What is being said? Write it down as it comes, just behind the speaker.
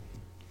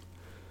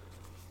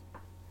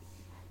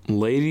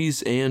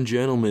Ladies and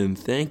gentlemen,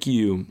 thank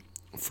you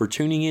for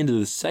tuning in to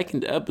the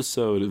second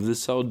episode of the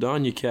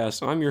Saldana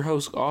Cast. I'm your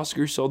host,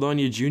 Oscar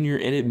Saldana Jr.,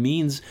 and it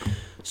means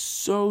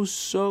so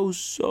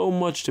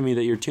much to me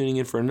that you're tuning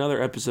in for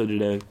another episode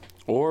today.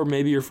 Or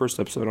maybe your first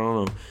episode, I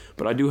don't know.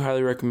 But I do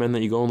highly recommend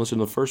that you go and listen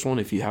to the first one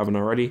if you haven't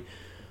already.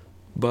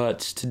 But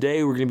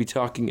today we're going to be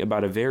talking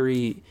about a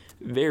very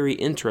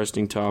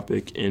interesting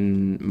topic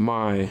in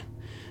my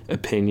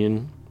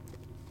opinion.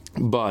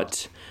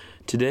 But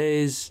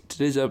today's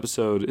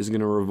episode is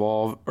going to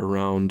revolve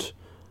around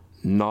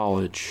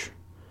knowledge,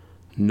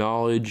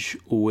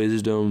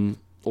 wisdom,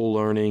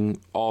 learning,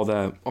 all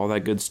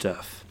that good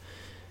stuff.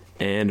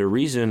 And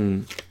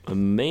a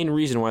main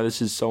reason why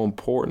this is so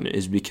important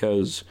is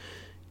because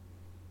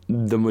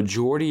the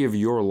majority of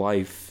your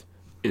life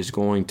is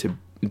going to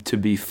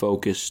be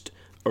focused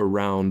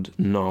around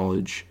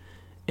knowledge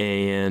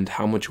and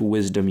how much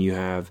wisdom you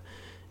have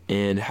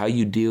and how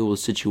you deal with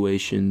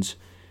situations,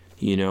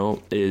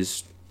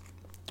 is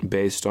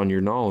based on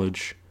your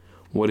knowledge.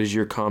 What is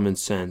your common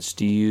sense?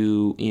 Do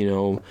you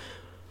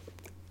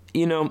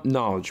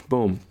knowledge,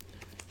 boom.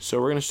 So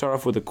we're going to start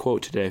off with a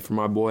quote today from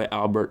my boy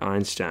Albert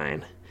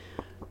Einstein.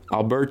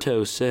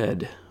 Alberto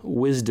said,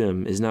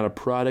 "Wisdom is not a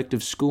product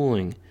of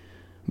schooling,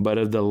 but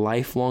of the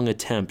lifelong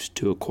attempt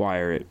to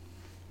acquire it."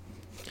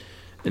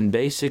 And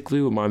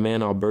basically what my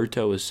man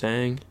Alberto is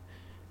saying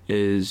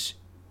is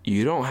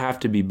you don't have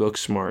to be book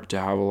smart to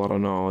have a lot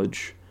of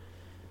knowledge.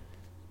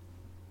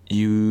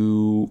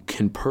 You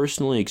can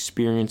personally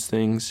experience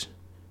things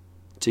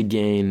to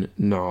gain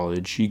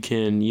knowledge. You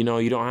can, you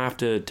don't have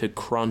to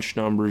crunch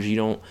numbers.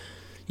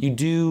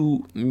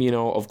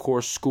 Of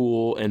course,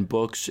 school and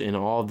books and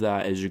all of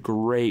that is a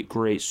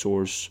great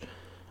source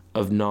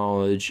of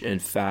knowledge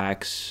and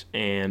facts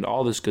and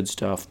all this good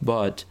stuff.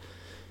 But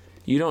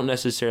you don't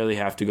necessarily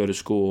have to go to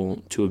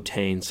school to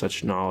obtain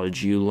such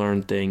knowledge. You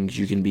learn things.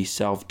 You can be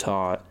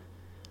self-taught.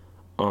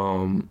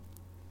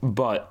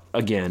 But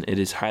again, it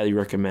is highly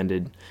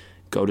recommended.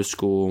 Go to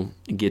school,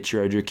 get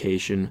your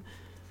education.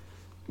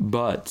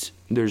 But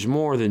there's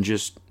more than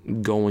just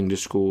going to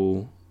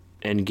school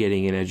and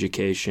getting an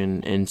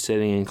education and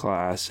sitting in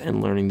class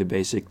and learning the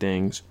basic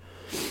things.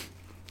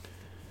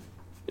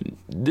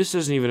 This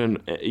isn't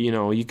even,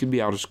 you could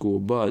be out of school,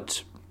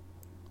 but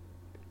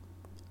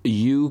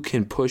you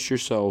can push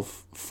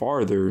yourself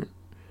farther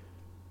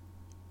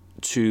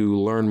to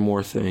learn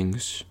more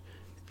things.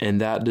 And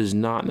that does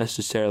not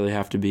necessarily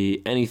have to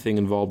be anything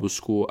involved with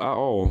school at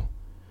all.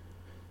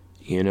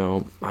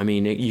 You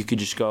could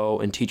just go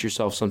and teach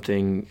yourself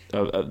something,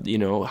 how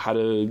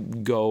to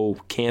go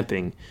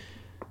camping.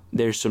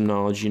 There's some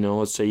knowledge,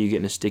 let's say you get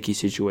in a sticky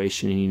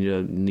situation and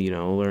you need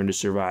to, learn to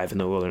survive in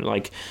the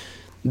wilderness.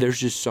 There's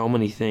just so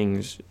many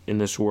things in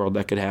this world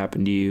that could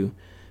happen to you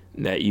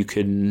that you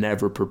could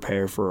never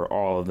prepare for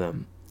all of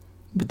them.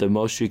 But the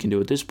most you can do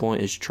at this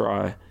point is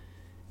try.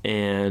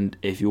 And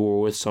if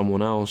you're with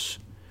someone else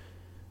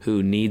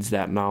who needs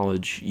that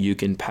knowledge, you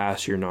can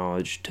pass your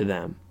knowledge to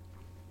them.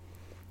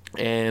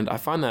 And I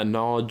find that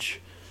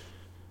knowledge,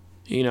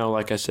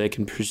 like I said,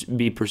 can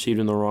be perceived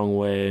in the wrong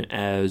way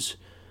as,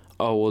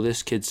 oh, well,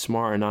 this kid's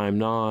smart and I'm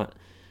not.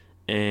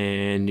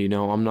 And,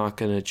 I'm not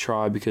going to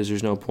try because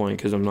there's no point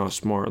because I'm not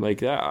smart.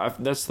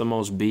 That's the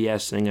most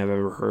BS thing I've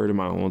ever heard in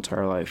my whole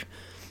entire life.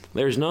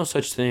 There's no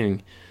such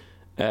thing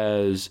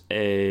as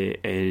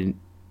a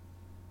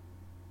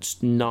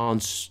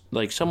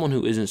someone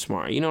who isn't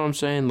smart. You know what I'm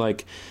saying?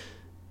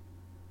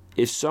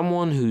 If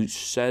someone who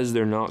says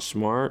they're not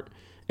smart,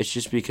 it's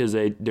just because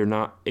they're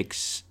not they're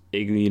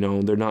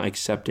not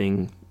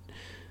accepting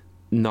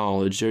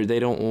knowledge, or they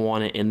don't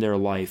want it in their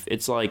life.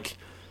 It's like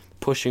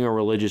pushing a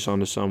religion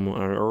onto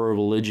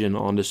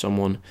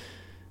someone.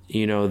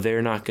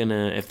 They're not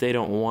gonna, if they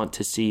don't want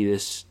to see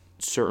this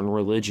certain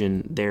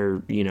religion,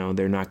 they're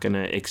not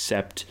gonna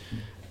accept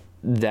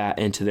that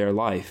into their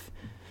life.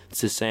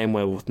 It's the same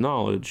way with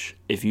knowledge.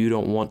 If you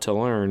don't want to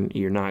learn,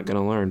 you're not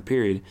gonna learn,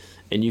 period.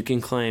 And you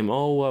can claim,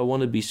 oh, I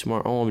want to be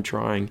smart, oh, I'm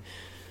trying.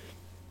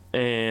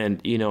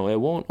 And, it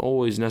won't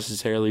always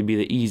necessarily be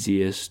the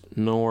easiest,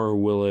 nor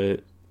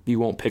you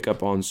won't pick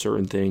up on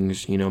certain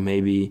things,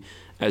 maybe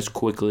as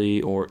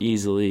quickly or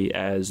easily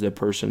as the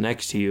person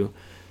next to you.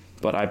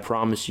 But I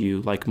promise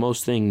you, like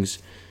most things,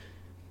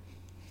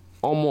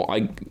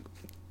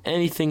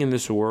 anything in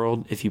this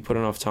world, if you put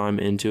enough time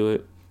into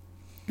it,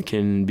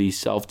 can be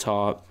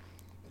self-taught,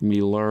 can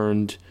be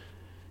learned,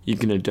 you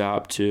can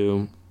adapt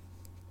to.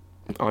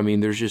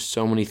 There's just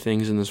so many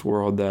things in this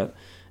world that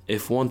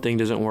if one thing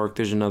doesn't work,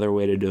 there's another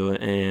way to do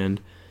it. And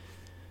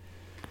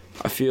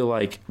I feel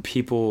like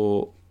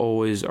people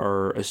always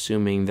are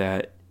assuming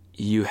that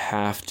you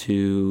have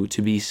to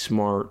be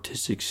smart to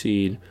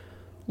succeed,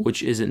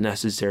 which isn't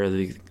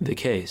necessarily the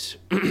case.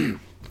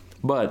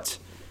 But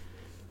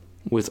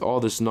with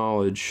all this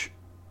knowledge,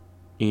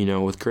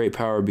 with great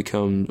power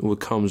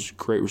comes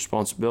great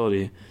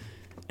responsibility.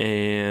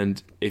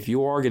 And if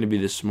you are going to be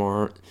this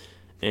smart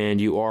and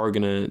you are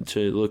going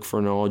to look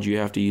for knowledge, you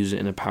have to use it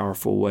in a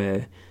powerful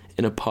way,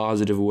 in a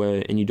positive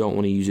way, and you don't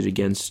want to use it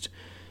against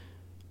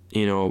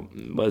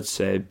let's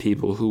say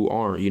people who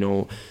aren't,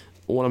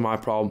 one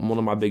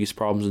of my biggest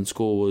problems in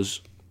school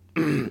was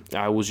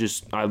I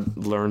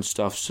learned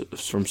stuff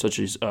from such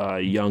a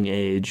young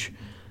age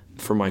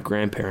from my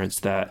grandparents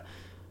that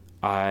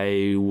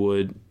I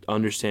would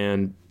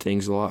understand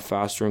things a lot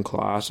faster in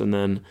class, and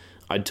then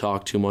I'd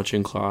talk too much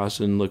in class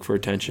and look for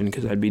attention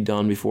because I'd be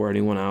done before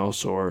anyone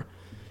else, or,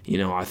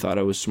 I thought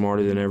I was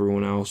smarter than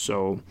everyone else,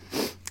 so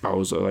I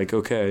was like,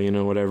 okay,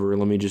 whatever,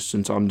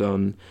 since I'm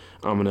done,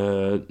 I'm going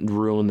to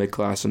ruin the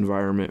class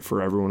environment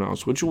for everyone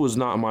else, which was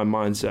not my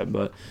mindset,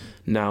 but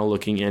now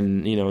looking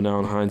in, now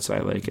in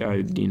hindsight,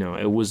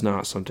 it was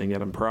not something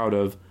that I'm proud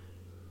of,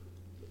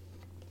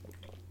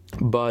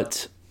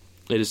 but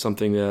it is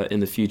something that in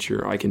the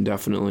future I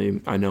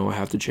know I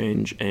have to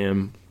change,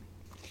 and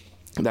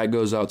that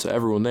goes out to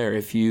everyone there.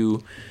 If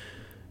you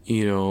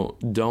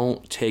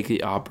don't take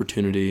the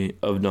opportunity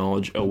of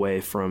knowledge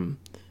away from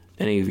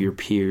any of your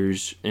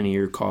peers, any of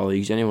your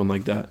colleagues, anyone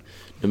like that,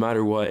 no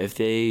matter what, if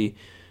they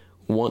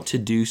want to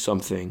do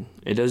something,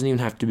 it doesn't even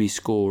have to be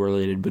school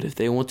related, but if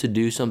they want to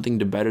do something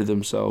to better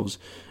themselves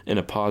in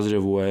a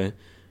positive way,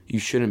 you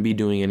shouldn't be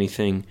doing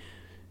anything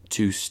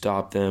to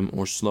stop them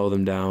or slow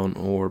them down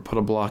or put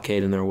a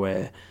blockade in their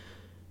way.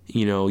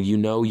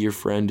 Your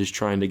friend is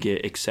trying to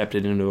get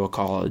accepted into a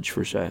college,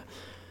 for say,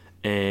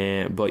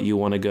 but you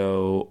want to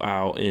go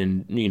out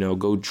and,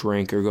 go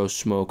drink or go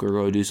smoke or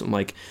go do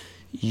something.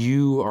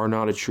 You are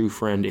not a true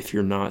friend if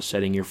you're not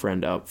setting your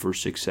friend up for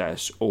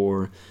success,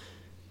 or,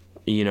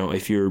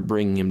 if you're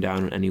bringing him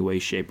down in any way,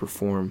 shape, or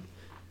form.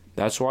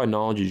 That's why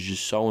knowledge is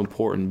just so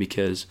important,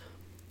 because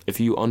if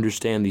you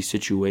understand these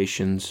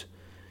situations,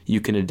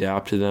 you can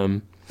adapt to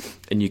them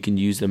and you can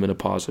use them in a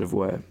positive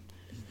way.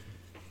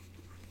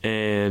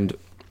 And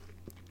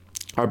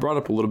I brought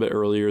up a little bit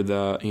earlier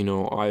that,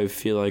 I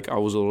feel like I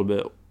was a little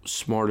bit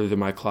smarter than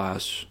my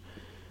class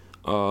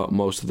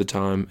most of the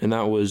time. And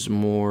that was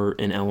more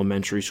in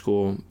elementary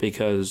school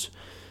because,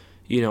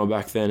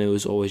 back then it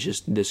was always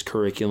just this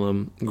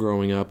curriculum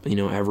growing up.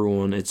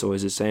 It's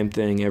always the same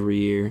thing every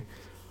year.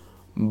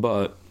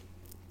 But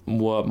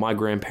what my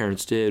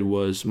grandparents did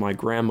was my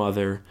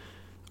grandmother,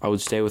 I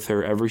would stay with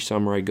her every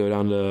summer. I'd go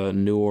down to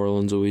New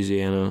Orleans,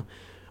 Louisiana.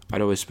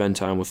 I'd always spend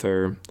time with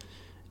her.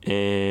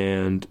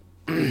 And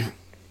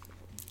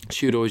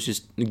she would always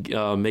just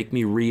make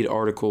me read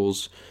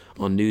articles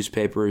on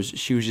newspapers.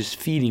 She was just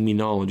feeding me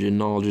knowledge,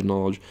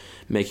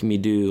 making me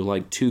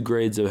do 2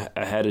 grades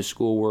ahead of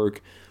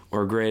schoolwork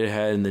or a grade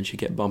ahead, and then she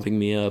kept bumping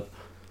me up.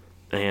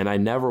 And I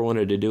never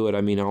wanted to do it.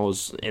 I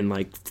was in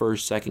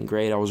first, second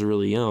grade. I was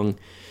really young.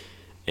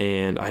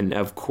 And I,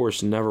 of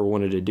course, never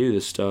wanted to do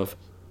this stuff.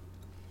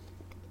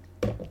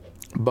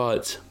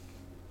 But,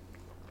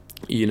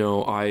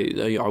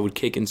 I would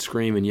kick and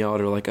scream and yell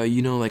at her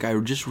I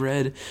just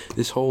read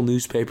this whole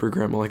newspaper,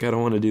 Grandma. I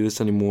don't want to do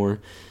this anymore.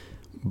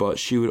 But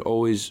she would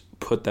always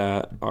put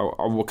that. I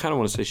kind of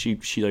want to say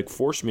she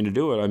forced me to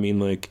do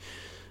it.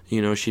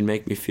 She'd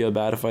make me feel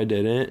bad if I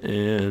didn't,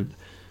 and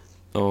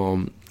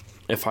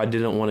if I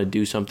didn't want to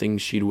do something,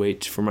 she'd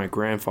wait for my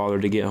grandfather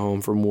to get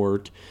home from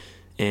work,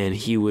 and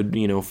he would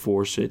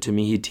force it to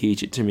me. He'd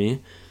teach it to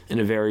me in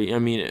a very.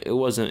 It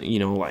wasn't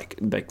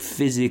like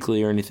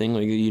physically or anything.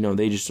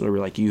 They just were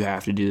like, you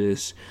have to do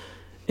this,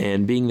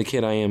 and being the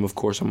kid I am, of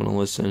course I'm gonna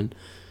listen.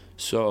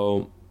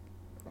 So.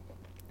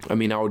 I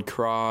would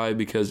cry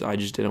because I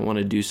just didn't want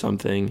to do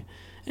something,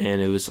 and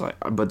it was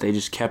but they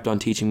just kept on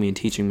teaching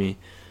me,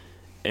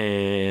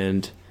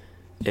 and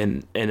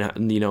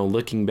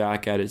looking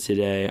back at it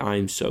today,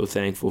 I'm so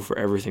thankful for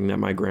everything that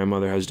my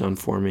grandmother has done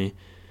for me,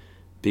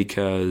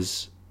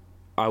 because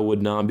I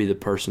would not be the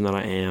person that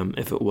I am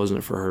if it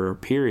wasn't for her,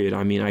 period.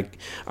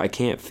 I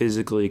can't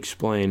physically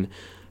explain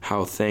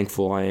how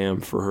thankful I am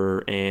for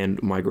her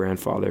and my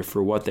grandfather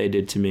for what they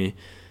did to me.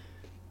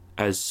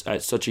 At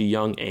such a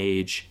young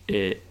age,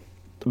 it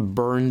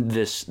burned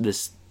this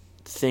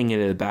thing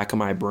into the back of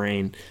my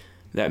brain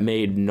that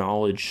made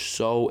knowledge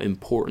so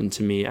important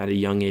to me at a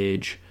young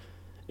age.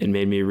 It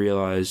made me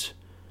realize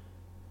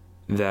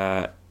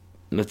that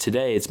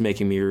today it's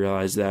making me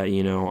realize that,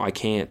 I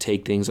can't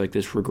take things like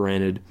this for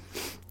granted.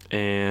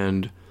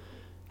 And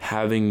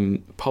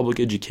having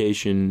public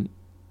education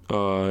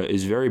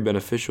is very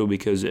beneficial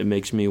because it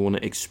makes me want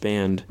to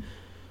expand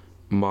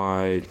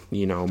my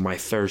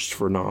thirst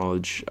for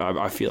knowledge.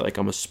 I feel like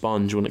I'm a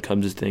sponge when it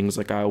comes to things.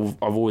 I've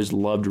always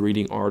loved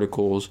reading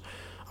articles.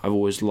 I've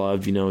always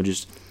loved,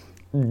 just,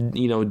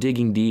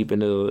 digging deep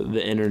into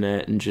the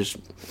internet and just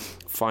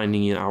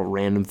finding out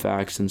random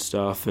facts and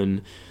stuff,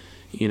 and,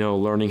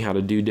 learning how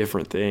to do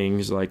different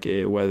things,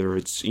 whether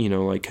it's,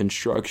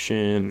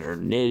 construction or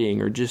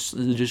knitting or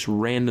just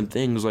random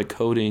things like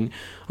coding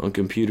on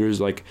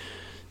computers.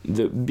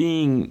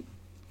 Being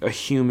a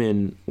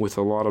human with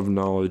a lot of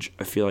knowledge,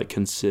 I feel like,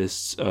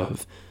 consists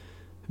of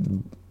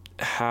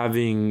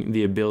having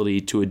the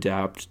ability to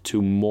adapt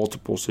to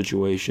multiple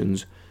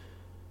situations,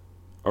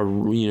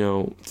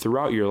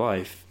 throughout your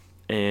life.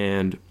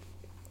 And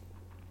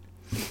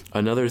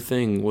another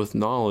thing with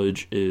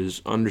knowledge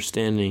is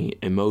understanding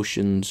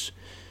emotions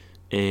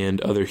and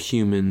other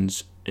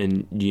humans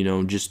and, you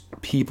know,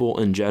 just people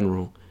in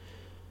general.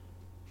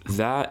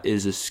 That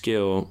is a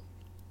skill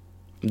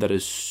that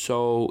is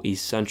so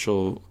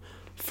essential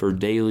for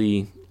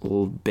daily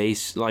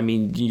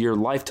your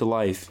life to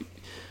life,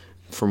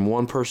 from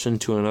one person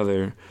to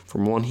another,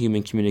 from one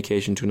human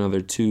communication to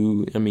another,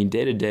 to,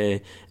 day to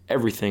day,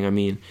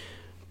 everything.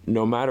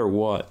 No matter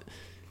what,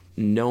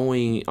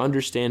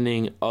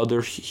 understanding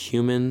other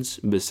humans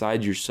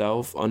besides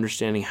yourself,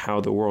 understanding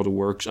how the world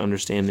works,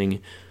 understanding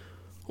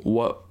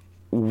what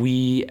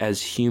we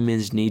as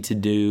humans need to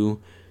do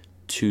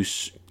to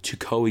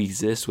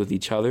coexist with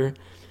each other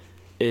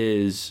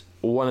is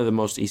one of the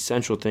most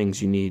essential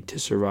things you need to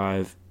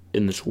survive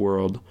in this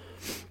world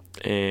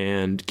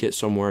and get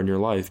somewhere in your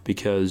life.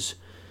 Because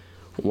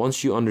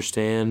once you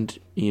understand,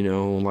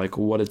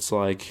 what it's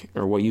like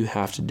or what you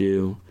have to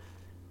do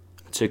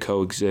to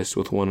coexist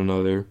with one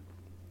another,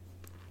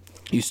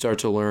 you start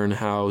to learn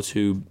how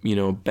to,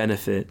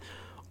 benefit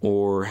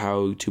or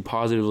how to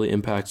positively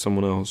impact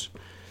someone else.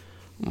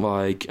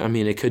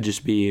 It could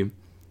just be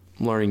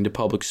learning to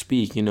public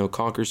speak,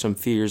 conquer some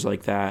fears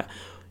like that,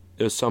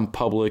 some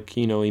public,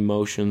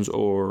 emotions,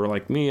 or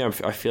like me, I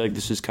feel like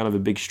this is kind of a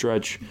big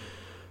stretch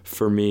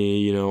for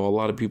me. A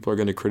lot of people are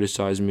going to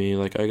criticize me.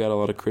 Like, I got a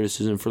lot of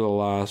criticism for the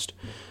last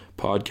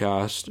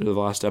podcast, or the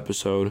last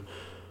episode,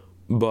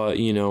 but,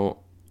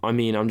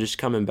 I'm just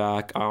coming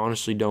back. I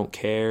honestly don't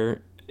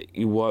care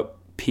what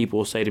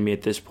people say to me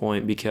at this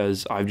point,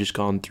 because I've just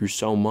gone through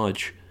so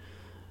much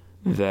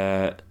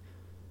that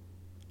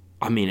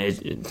I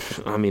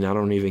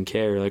don't even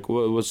care. Like,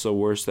 what's the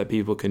worst that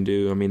people can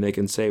do? They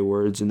can say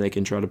words and they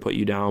can try to put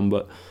you down,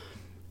 but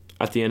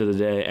at the end of the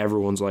day,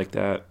 everyone's like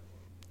that.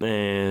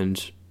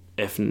 And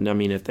if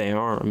they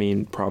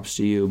aren't, props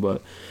to you,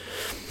 but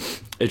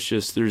it's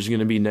just, there's going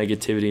to be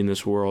negativity in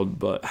this world,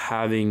 but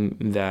having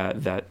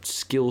that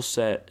skill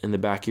set in the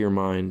back of your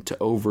mind to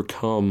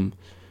overcome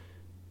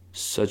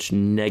such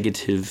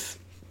negative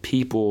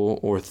people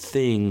or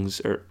things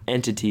or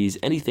entities,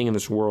 anything in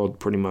this world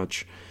pretty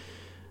much,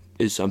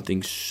 is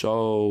something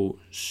so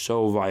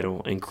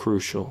vital and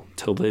crucial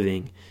to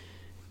living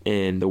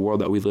in the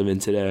world that we live in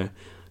today.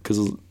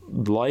 Because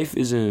life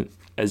isn't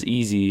as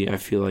easy, I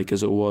feel like,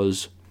 as it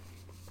was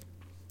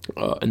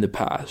in the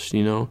past.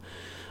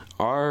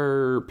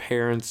 Our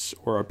parents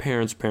or our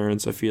parents'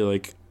 parents, I feel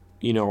like,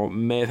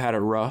 may have had it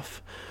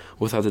rough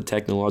without the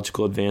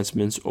technological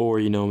advancements, or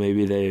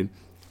maybe they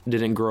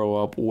didn't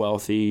grow up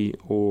wealthy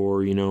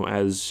or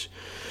as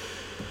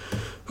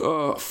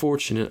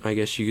fortunate, I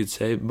guess you could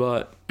say.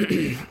 But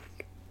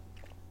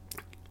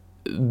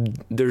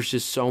there's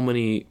just so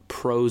many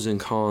pros and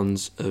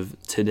cons of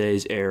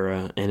today's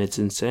era, and it's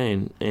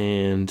insane.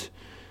 And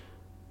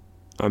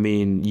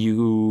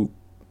you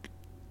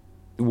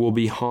will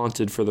be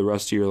haunted for the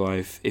rest of your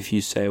life if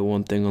you say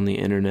one thing on the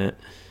internet.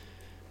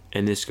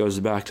 And this goes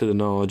back to the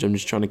knowledge. I'm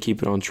just trying to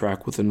keep it on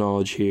track with the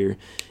knowledge here.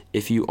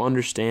 If you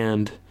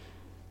understand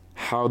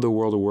how the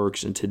world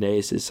works in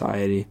today's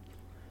society,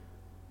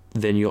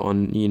 then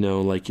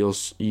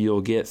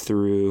you'll get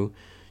through.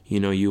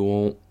 You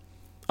won't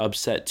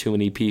upset too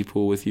many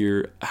people with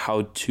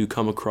how to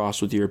come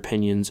across with your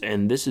opinions.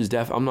 And this is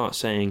I'm not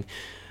saying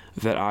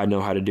that I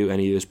know how to do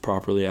any of this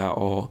properly at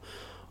all.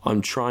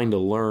 I'm trying to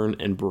learn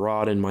and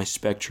broaden my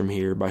spectrum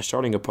here by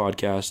starting a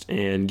podcast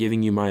and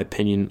giving you my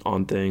opinion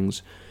on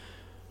things.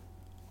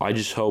 I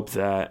just hope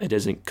that it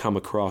doesn't come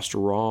across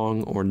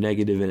wrong or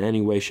negative in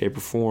any way, shape,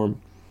 or form,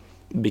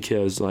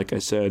 because, like I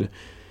said,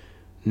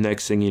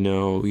 next thing you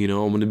know,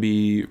 I'm going to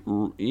be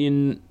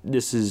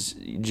this is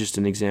just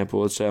an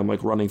example. Let's say I'm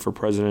running for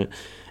president,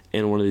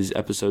 and one of these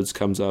episodes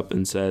comes up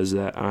and says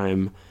that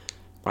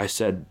I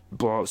said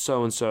blah,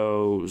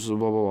 so-and-so, blah,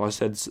 blah, blah. I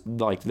said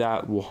like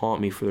that will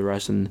haunt me for the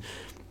rest. And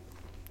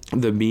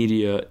the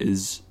media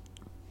is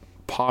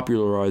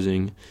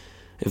popularizing,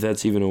 if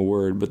that's even a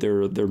word, but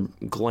they're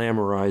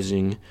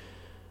glamorizing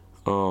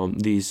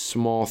these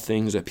small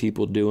things that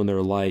people do in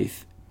their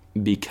life,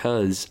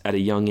 because at a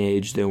young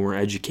age they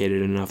weren't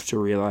educated enough to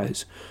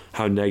realize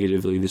how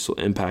negatively this will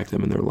impact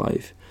them in their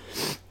life.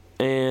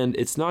 And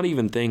it's not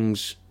even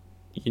things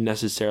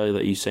necessarily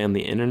that you say on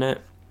the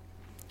internet,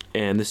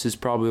 and this is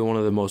probably one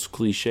of the most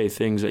cliche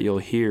things that you'll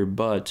hear,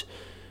 but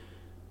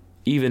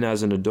even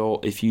as an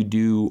adult, if you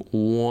do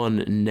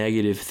one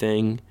negative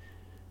thing,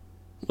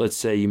 let's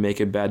say you make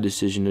a bad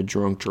decision to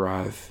drunk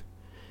drive,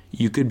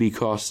 you could be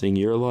costing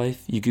your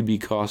life, you could be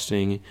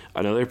costing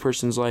another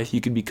person's life,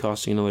 you could be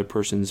costing another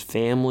person's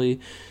family,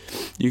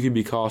 you could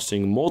be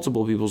costing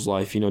multiple people's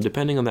life,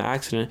 depending on the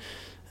accident.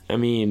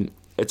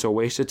 It's a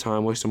waste of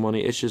time, waste of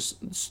money. It's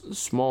just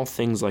small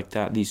things like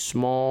that, these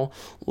small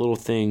little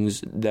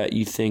things that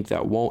you think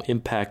that won't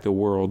impact the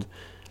world.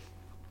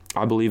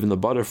 I believe in the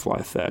butterfly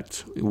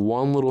effect.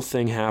 One little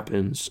thing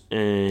happens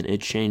and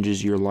it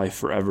changes your life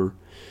forever.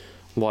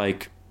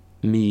 Like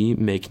me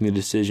making the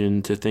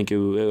decision to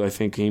thinking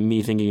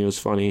it was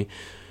funny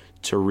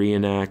to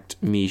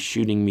reenact me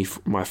shooting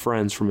my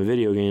friends from a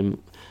video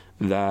game.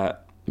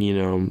 That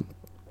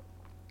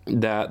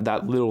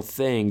that little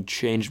thing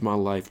changed my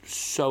life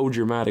so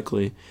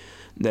dramatically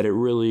that it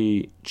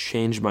really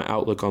changed my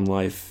outlook on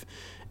life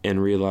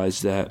and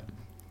realized that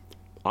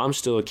I'm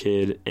still a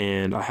kid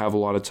and I have a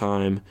lot of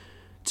time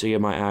to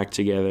get my act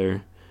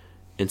together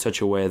in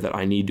such a way that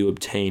I need to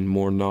obtain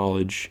more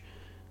knowledge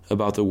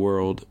about the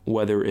world,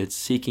 whether it's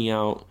seeking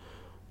out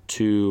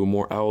to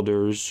more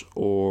elders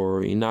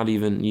or not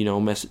even,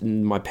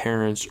 my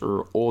parents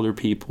or older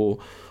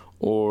people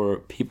or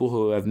people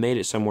who have made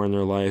it somewhere in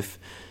their life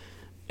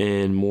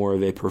in more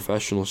of a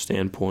professional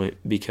standpoint,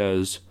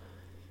 because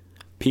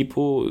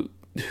people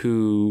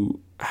who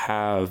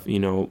have,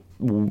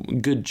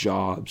 good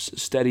jobs,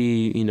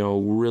 steady,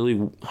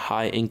 really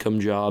high income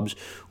jobs,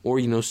 or,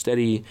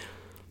 steady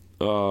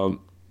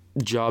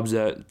jobs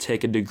that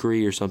take a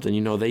degree or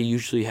something, they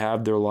usually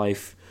have their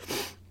life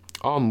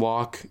on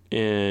lock,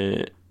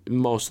 and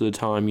most of the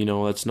time,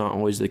 that's not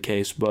always the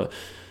case, but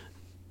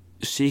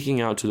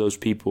seeking out to those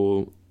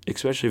people,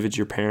 especially if it's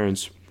your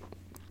parents,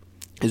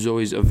 is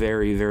always a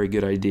very, very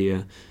good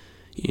idea.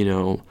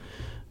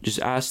 Just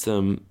ask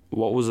them,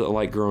 what was it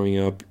like growing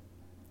up?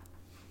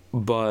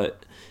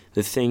 But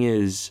the thing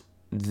is,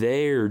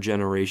 their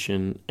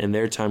generation and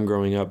their time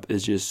growing up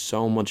is just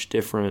so much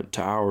different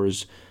to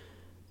ours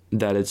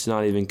that it's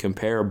not even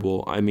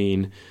comparable. I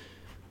mean,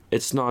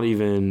 it's not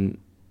even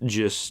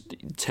just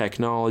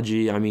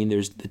technology. I mean,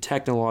 there's the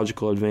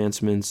technological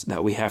advancements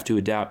that we have to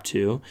adapt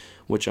to,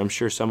 which I'm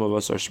sure some of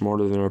us are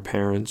smarter than our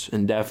parents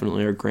and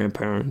definitely our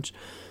grandparents.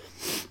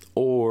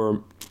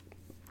 Or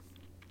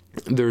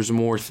there's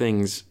more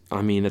things,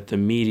 that the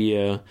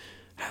media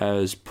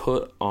has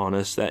put on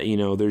us that,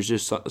 there's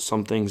just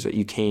some things that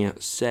you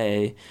can't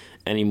say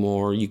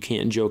anymore. You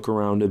can't joke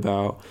around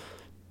about.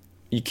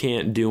 You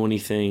can't do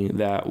anything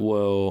that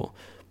will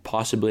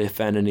possibly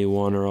offend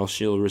anyone, or else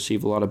you'll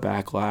receive a lot of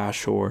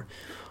backlash. Or,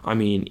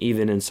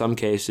 even in some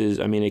cases,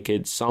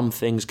 some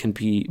things can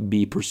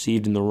be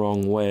perceived in the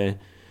wrong way,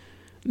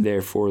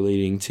 therefore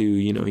leading to,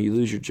 you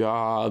lose your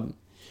job,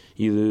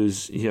 you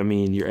lose,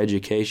 your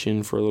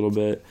education for a little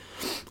bit.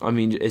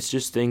 It's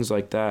just things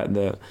like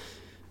that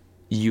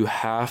you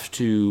have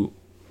to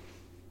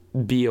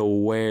be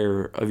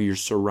aware of your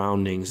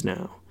surroundings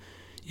now.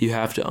 You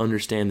have to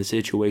understand the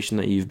situation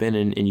that you've been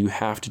in, and you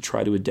have to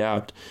try to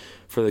adapt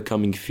for the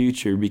coming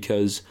future,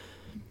 because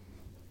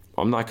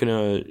I'm not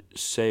going to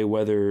say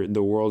whether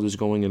the world is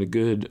going in a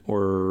good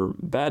or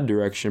bad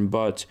direction,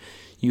 but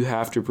you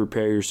have to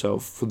prepare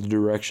yourself for the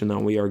direction that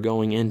we are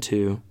going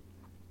into,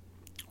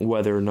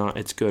 whether or not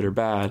it's good or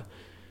bad.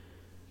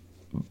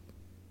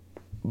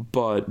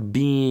 But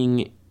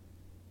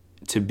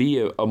to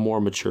be a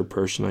more mature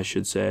person, I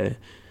should say,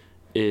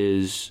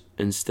 is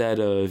instead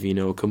of,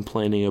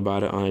 complaining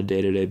about it on a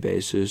day-to-day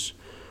basis,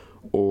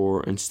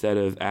 or instead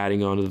of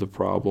adding on to the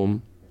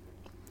problem,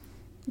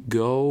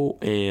 go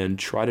and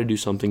try to do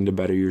something to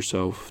better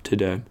yourself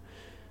today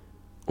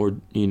or,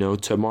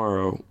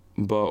 tomorrow.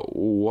 But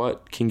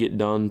what can get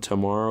done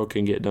tomorrow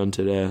can get done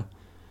today.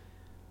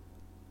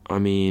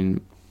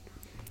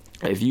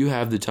 If you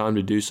have the time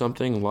to do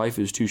something, life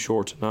is too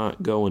short to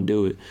not go and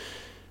do it.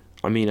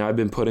 I've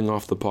been putting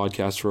off the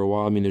podcast for a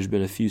while. There's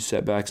been a few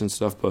setbacks and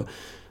stuff, but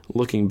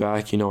looking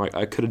back,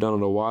 I could have done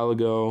it a while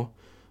ago,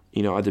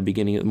 at the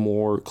beginning,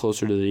 more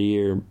closer to the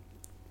year,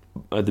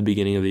 at the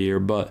beginning of the year.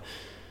 But,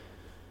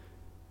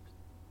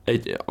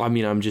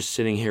 I'm just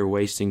sitting here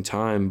wasting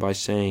time by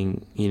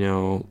saying,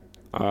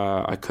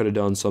 I could have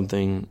done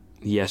something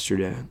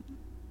yesterday.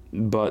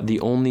 But the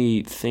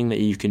only thing that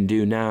you can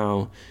do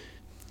now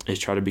is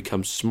try to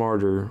become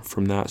smarter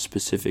from that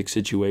specific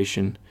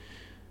situation.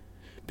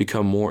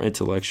 Become more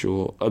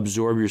intellectual,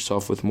 absorb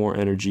yourself with more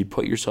energy,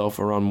 put yourself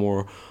around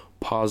more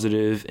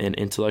positive and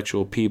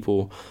intellectual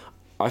people.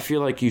 I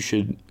feel like you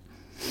should,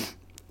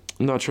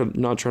 not trying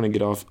to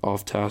get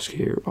off task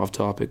here, off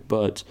topic,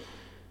 but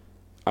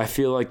I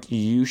feel like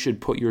you should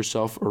put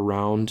yourself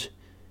around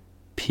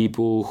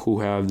people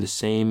who have the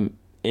same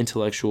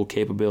intellectual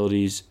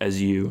capabilities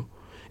as you,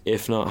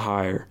 if not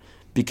higher,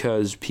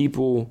 because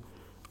people,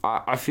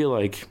 I feel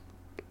like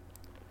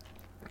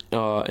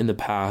in the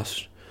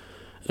past,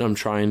 and I'm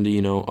trying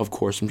to, of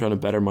course, I'm trying to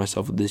better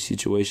myself with these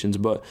situations.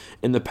 But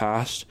in the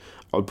past,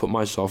 I would put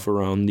myself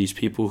around these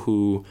people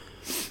who,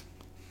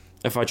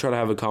 if I try to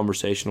have a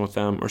conversation with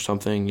them or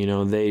something,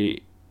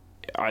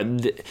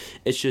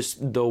 it's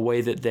just the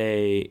way that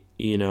they,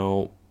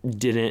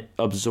 didn't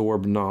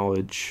absorb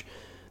knowledge.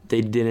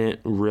 They didn't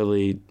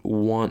really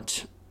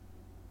want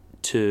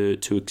to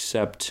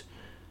accept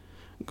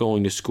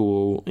going to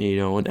school,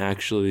 and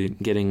actually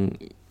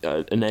getting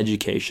an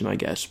education, I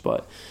guess.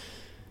 But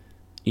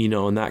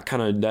and that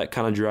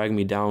kind of dragged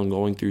me down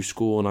going through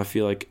school. And I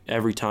feel like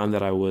every time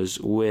that I was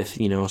with,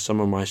 some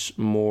of my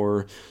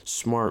more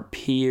smart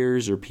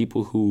peers or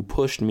people who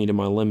pushed me to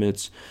my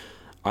limits,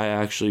 I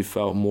actually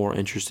felt more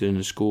interested in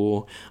the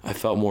school. I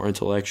felt more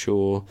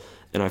intellectual,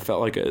 and I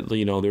felt like,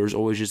 there was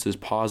always just this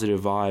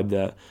positive vibe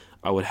that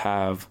I would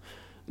have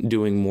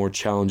doing more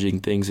challenging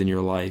things in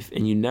your life.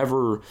 And you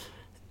never,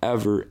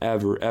 ever,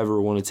 ever,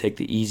 ever want to take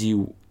the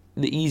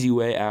easy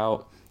way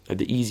out,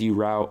 the easy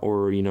route,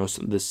 or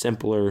the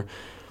simpler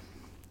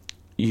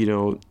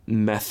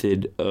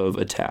method of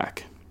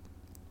attack.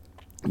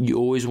 You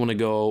always want to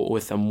go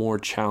with a more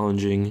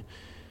challenging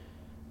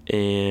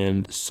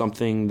and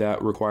something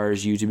that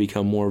requires you to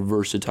become more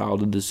versatile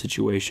to the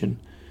situation.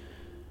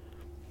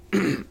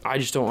 I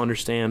just don't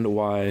understand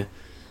why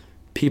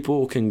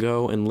people can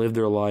go and live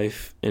their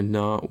life and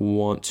not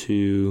want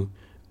to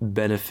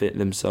benefit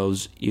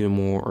themselves even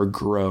more or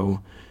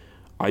grow.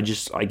 I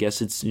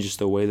guess it's just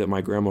the way that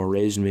my grandma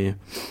raised me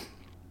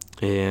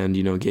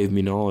and, gave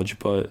me knowledge.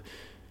 But,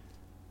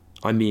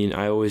 I mean,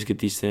 I always get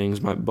these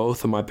things.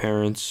 Both of my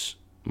parents,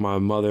 my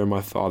mother and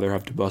my father,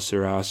 have to bust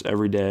their ass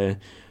every day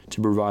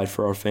to provide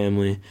for our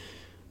family.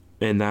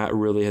 And that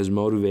really has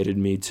motivated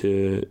me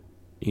to,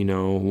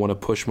 want to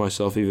push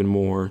myself even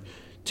more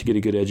to get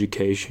a good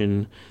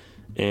education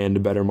and to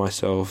better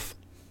myself.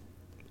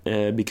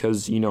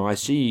 Because, I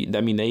see,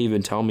 they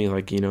even tell me,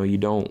 you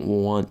don't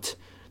want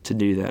to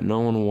do that.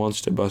 No one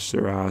wants to bust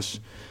their ass.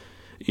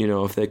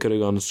 If they could have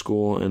gone to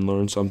school and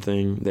learned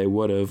something, they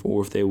would have.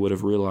 Or if they would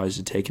have realized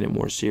and taken it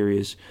more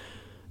serious,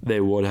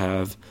 they would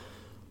have.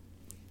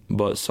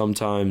 But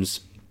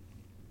sometimes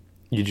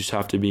you just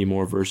have to be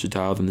more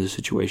versatile than the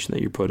situation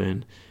that you're put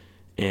in.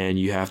 And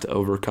you have to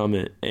overcome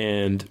it.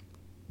 And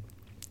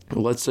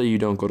let's say you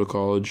don't go to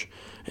college.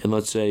 And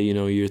let's say,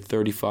 you're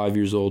 35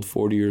 years old,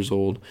 40 years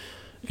old,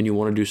 and you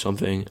want to do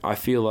something. I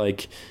feel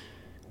like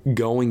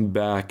going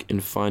back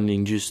and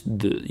finding just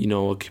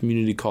a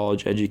community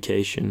college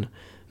education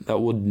that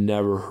would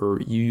never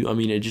hurt you.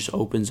 It just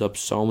opens up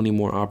so many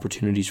more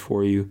opportunities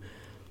for you.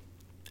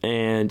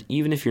 And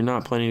even if you're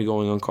not planning on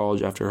going on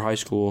college after high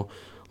school,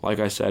 like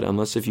I said,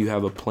 unless if you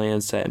have a plan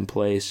set in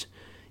place,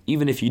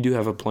 even if you do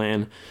have a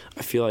plan,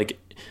 I feel like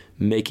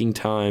making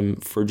time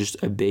for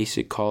just a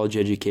basic college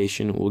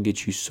education will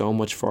get you so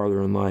much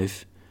farther in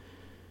life.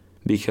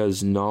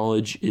 Because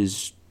knowledge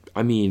is,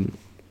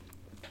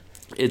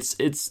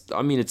 it's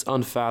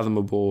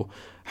unfathomable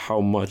how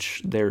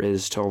much there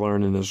is to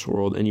learn in this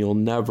world, and you'll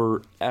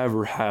never,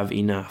 ever have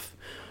enough.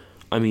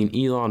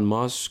 Elon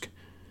Musk,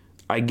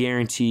 I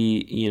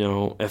guarantee,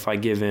 if I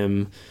give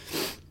him,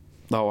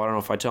 I don't know,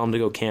 if I tell him to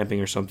go camping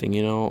or something,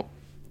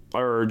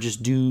 or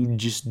just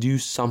do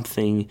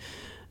something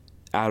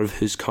out of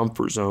his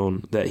comfort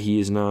zone that he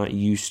is not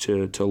used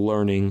to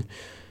learning.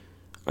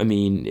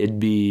 It'd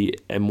be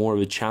more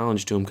of a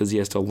challenge to him because he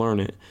has to learn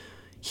it.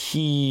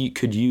 He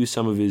could use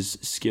some of his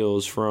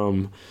skills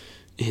from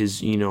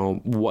his,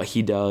 what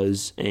he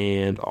does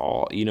and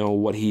all,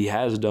 what he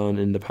has done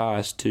in the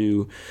past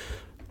to,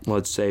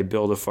 let's say,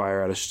 build a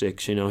fire out of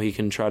sticks. He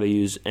can try to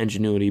use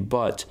ingenuity,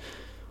 but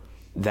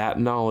that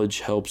knowledge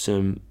helps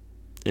him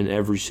in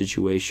every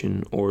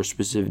situation or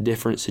specific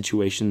different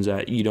situations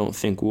that you don't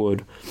think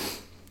would.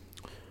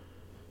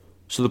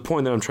 So the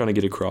point that I'm trying to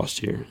get across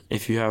here,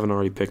 if you haven't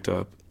already picked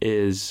up,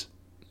 is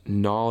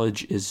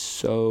knowledge is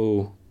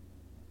so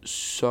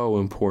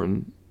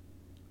important.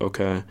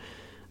 Okay?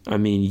 I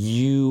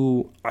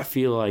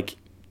feel like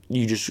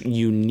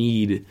you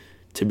need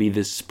to be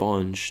this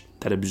sponge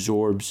that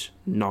absorbs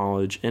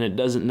knowledge. And it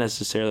doesn't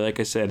necessarily, like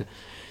I said,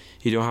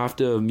 you don't have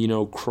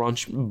to,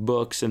 crunch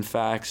books and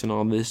facts and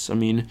all this.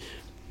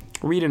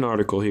 Read an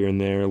article here and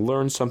there,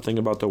 learn something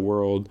about the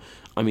world.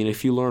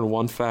 If you learn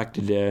one fact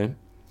a day,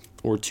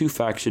 or 2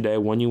 facts a day,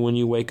 one when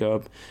you wake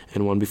up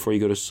and one before you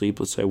go to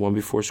sleep, let's say one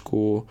before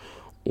school,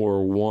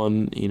 or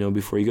one,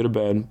 before you go to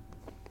bed,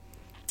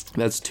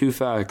 that's 2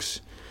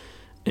 facts.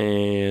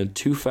 And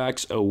 2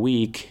 facts a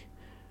week,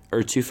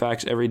 or 2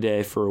 facts every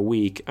day for a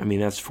week,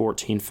 that's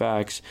 14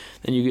 facts.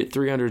 Then you get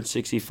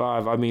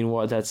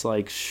 365. That's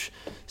like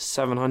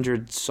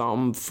 700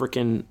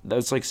 something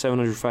that's like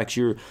 700 facts.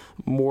 You're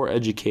more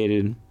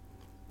educated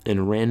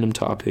in random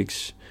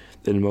topics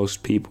than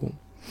most people.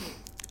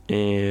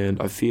 And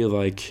I feel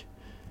like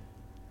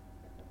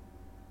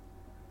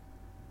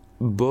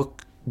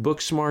book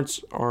smarts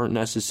aren't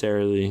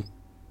necessarily,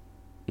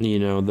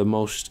 the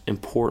most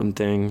important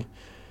thing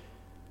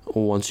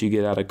once you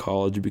get out of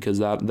college, because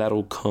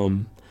that'll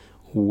come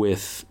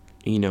with,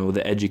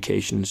 the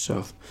education and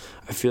stuff.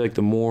 I feel like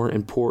the more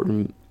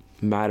important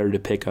matter to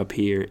pick up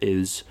here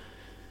is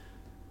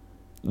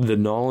the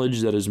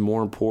knowledge that is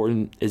more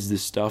important is the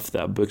stuff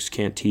that books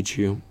can't teach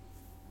you.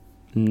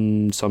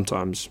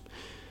 Sometimes.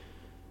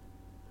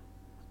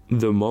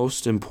 The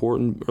most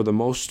important or the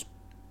most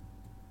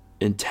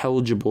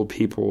intelligible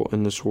people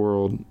in this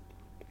world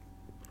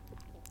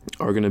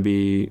are going to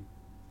be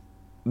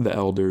the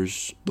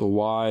elders, the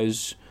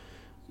wise.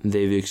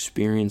 They've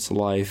experienced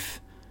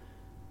life.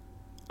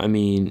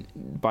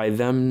 By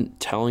them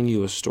telling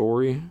you a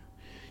story,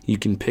 you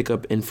can pick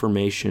up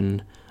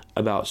information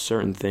about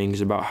certain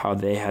things, about how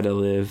they had to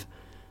live.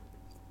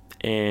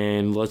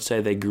 And let's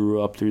say they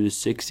grew up through the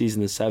 60s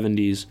and the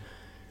 70s.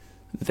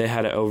 They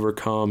had to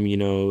overcome,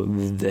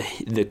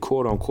 the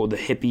quote-unquote, the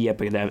hippie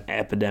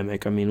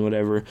epidemic.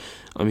 Whatever.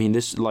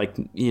 This,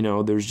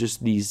 there's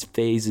just these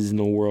phases in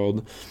the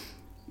world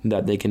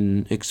that they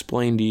can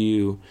explain to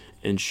you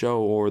and show.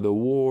 Or the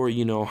war,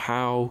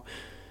 how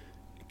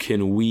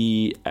can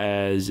we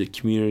as a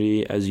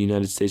community, as the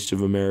United States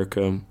of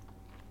America,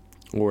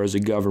 or as a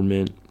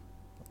government,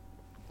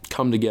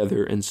 come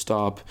together and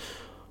stop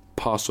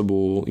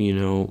possible,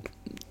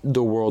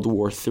 the World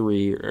War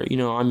III, or,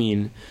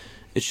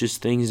 it's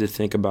just things to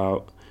think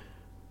about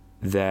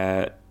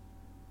that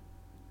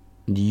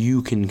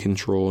you can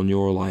control in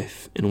your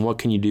life. And what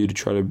can you do to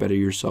try to better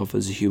yourself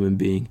as a human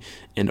being?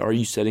 And are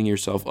you setting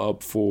yourself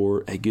up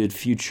for a good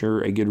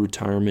future, a good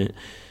retirement?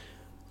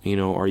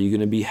 Are you going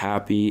to be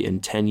happy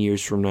in 10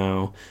 years from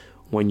now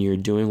when you're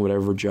doing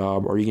whatever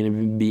job? Are you going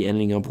to be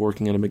ending up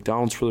working at a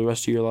McDonald's for the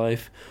rest of your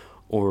life,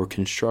 or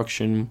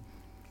construction?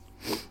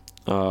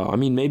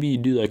 Maybe you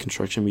do like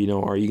construction, but,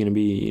 are you going to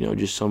be,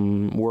 just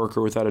some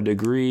worker without a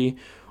degree?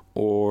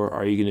 Or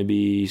are you going to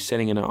be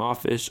sitting in an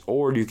office?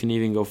 Or you can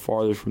even go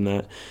farther from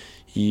that.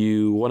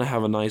 You want to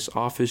have a nice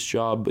office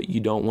job, but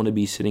you don't want to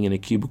be sitting in a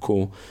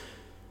cubicle.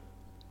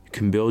 You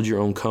can build your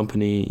own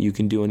company. You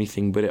can do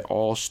anything, but it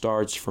all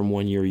starts from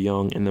when you're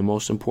young. And the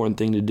most important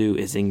thing to do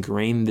is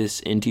ingrain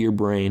this into your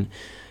brain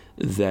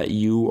that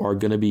you are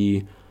going to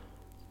be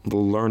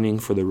learning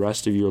for the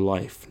rest of your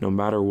life. No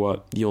matter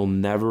what, you'll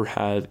never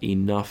have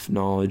enough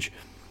knowledge,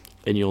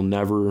 and you'll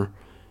never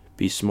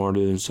be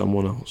smarter than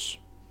someone else.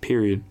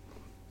 Period.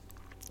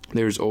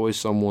 There's always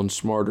someone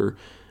smarter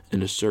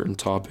in a certain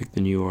topic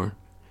than you are.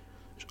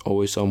 There's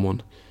always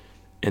someone.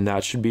 And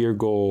that should be your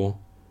goal,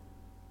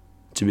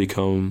 to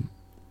become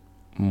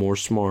more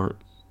smart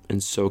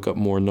and soak up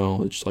more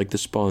knowledge like the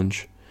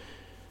sponge.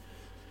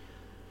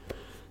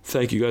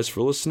 Thank you guys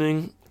for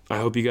listening. I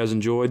hope you guys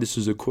enjoyed. This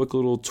is a quick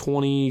little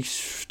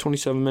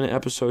 27-minute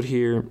episode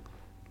here.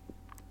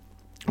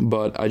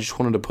 But I just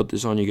wanted to put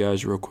this on you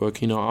guys real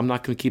quick. I'm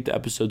not going to keep the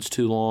episodes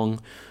too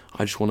long.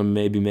 I just want to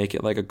maybe make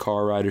it like a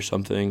car ride or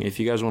something. If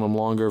you guys want them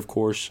longer, of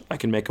course, I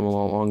can make them a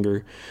lot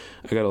longer.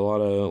 I got a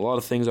lot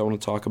of things I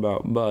want to talk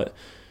about. But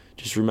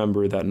just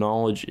remember that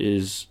knowledge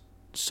is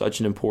such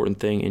an important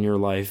thing in your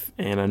life.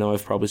 And I know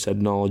I've probably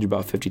said knowledge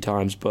about 50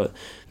 times, but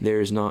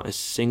there is not a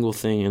single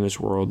thing in this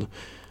world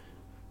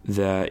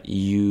that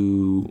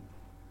you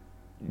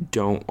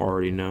don't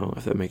already know,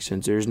 if that makes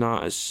sense. There's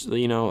not,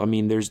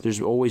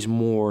 there's always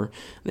more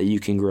that you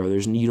can grow.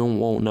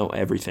 Won't know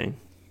everything,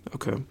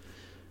 okay?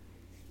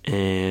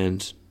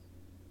 And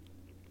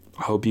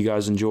I hope you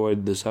guys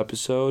enjoyed this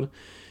episode.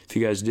 If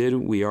you guys did,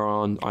 we are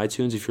on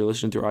iTunes. If you're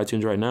listening through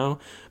iTunes right now,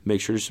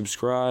 make sure to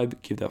subscribe,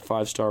 give that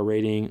 5-star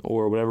rating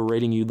or whatever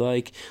rating you'd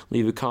like.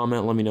 Leave a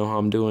comment, let me know how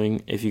I'm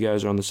doing. If you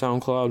guys are on the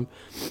SoundCloud,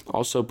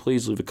 also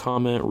please leave a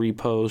comment,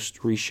 repost,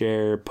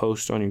 reshare,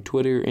 post on your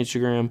Twitter,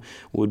 Instagram.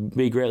 Would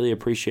be greatly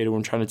appreciated.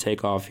 I'm trying to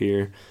take off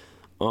here.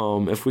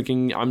 If we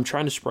can, I'm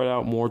trying to spread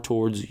out more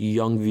towards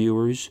young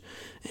viewers,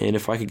 and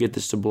if I could get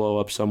this to blow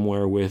up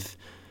somewhere with,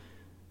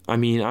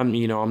 I'm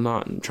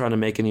not trying to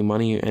make any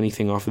money or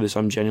anything off of this.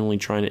 I'm genuinely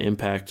trying to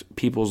impact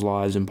people's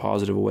lives in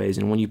positive ways.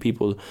 And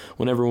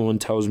when everyone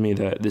tells me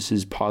that this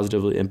is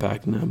positively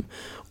impacting them,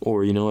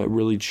 or, it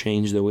really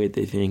changed the way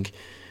they think,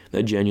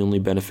 that genuinely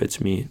benefits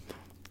me.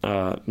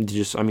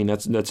 That's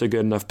a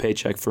good enough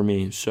paycheck for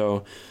me.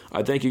 So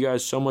I thank you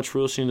guys so much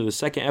for listening to the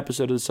second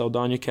episode of the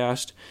Saldana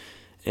Cast,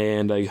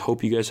 and I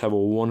hope you guys have a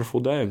wonderful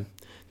day.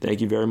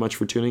 Thank you very much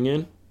for tuning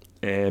in,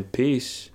 and peace.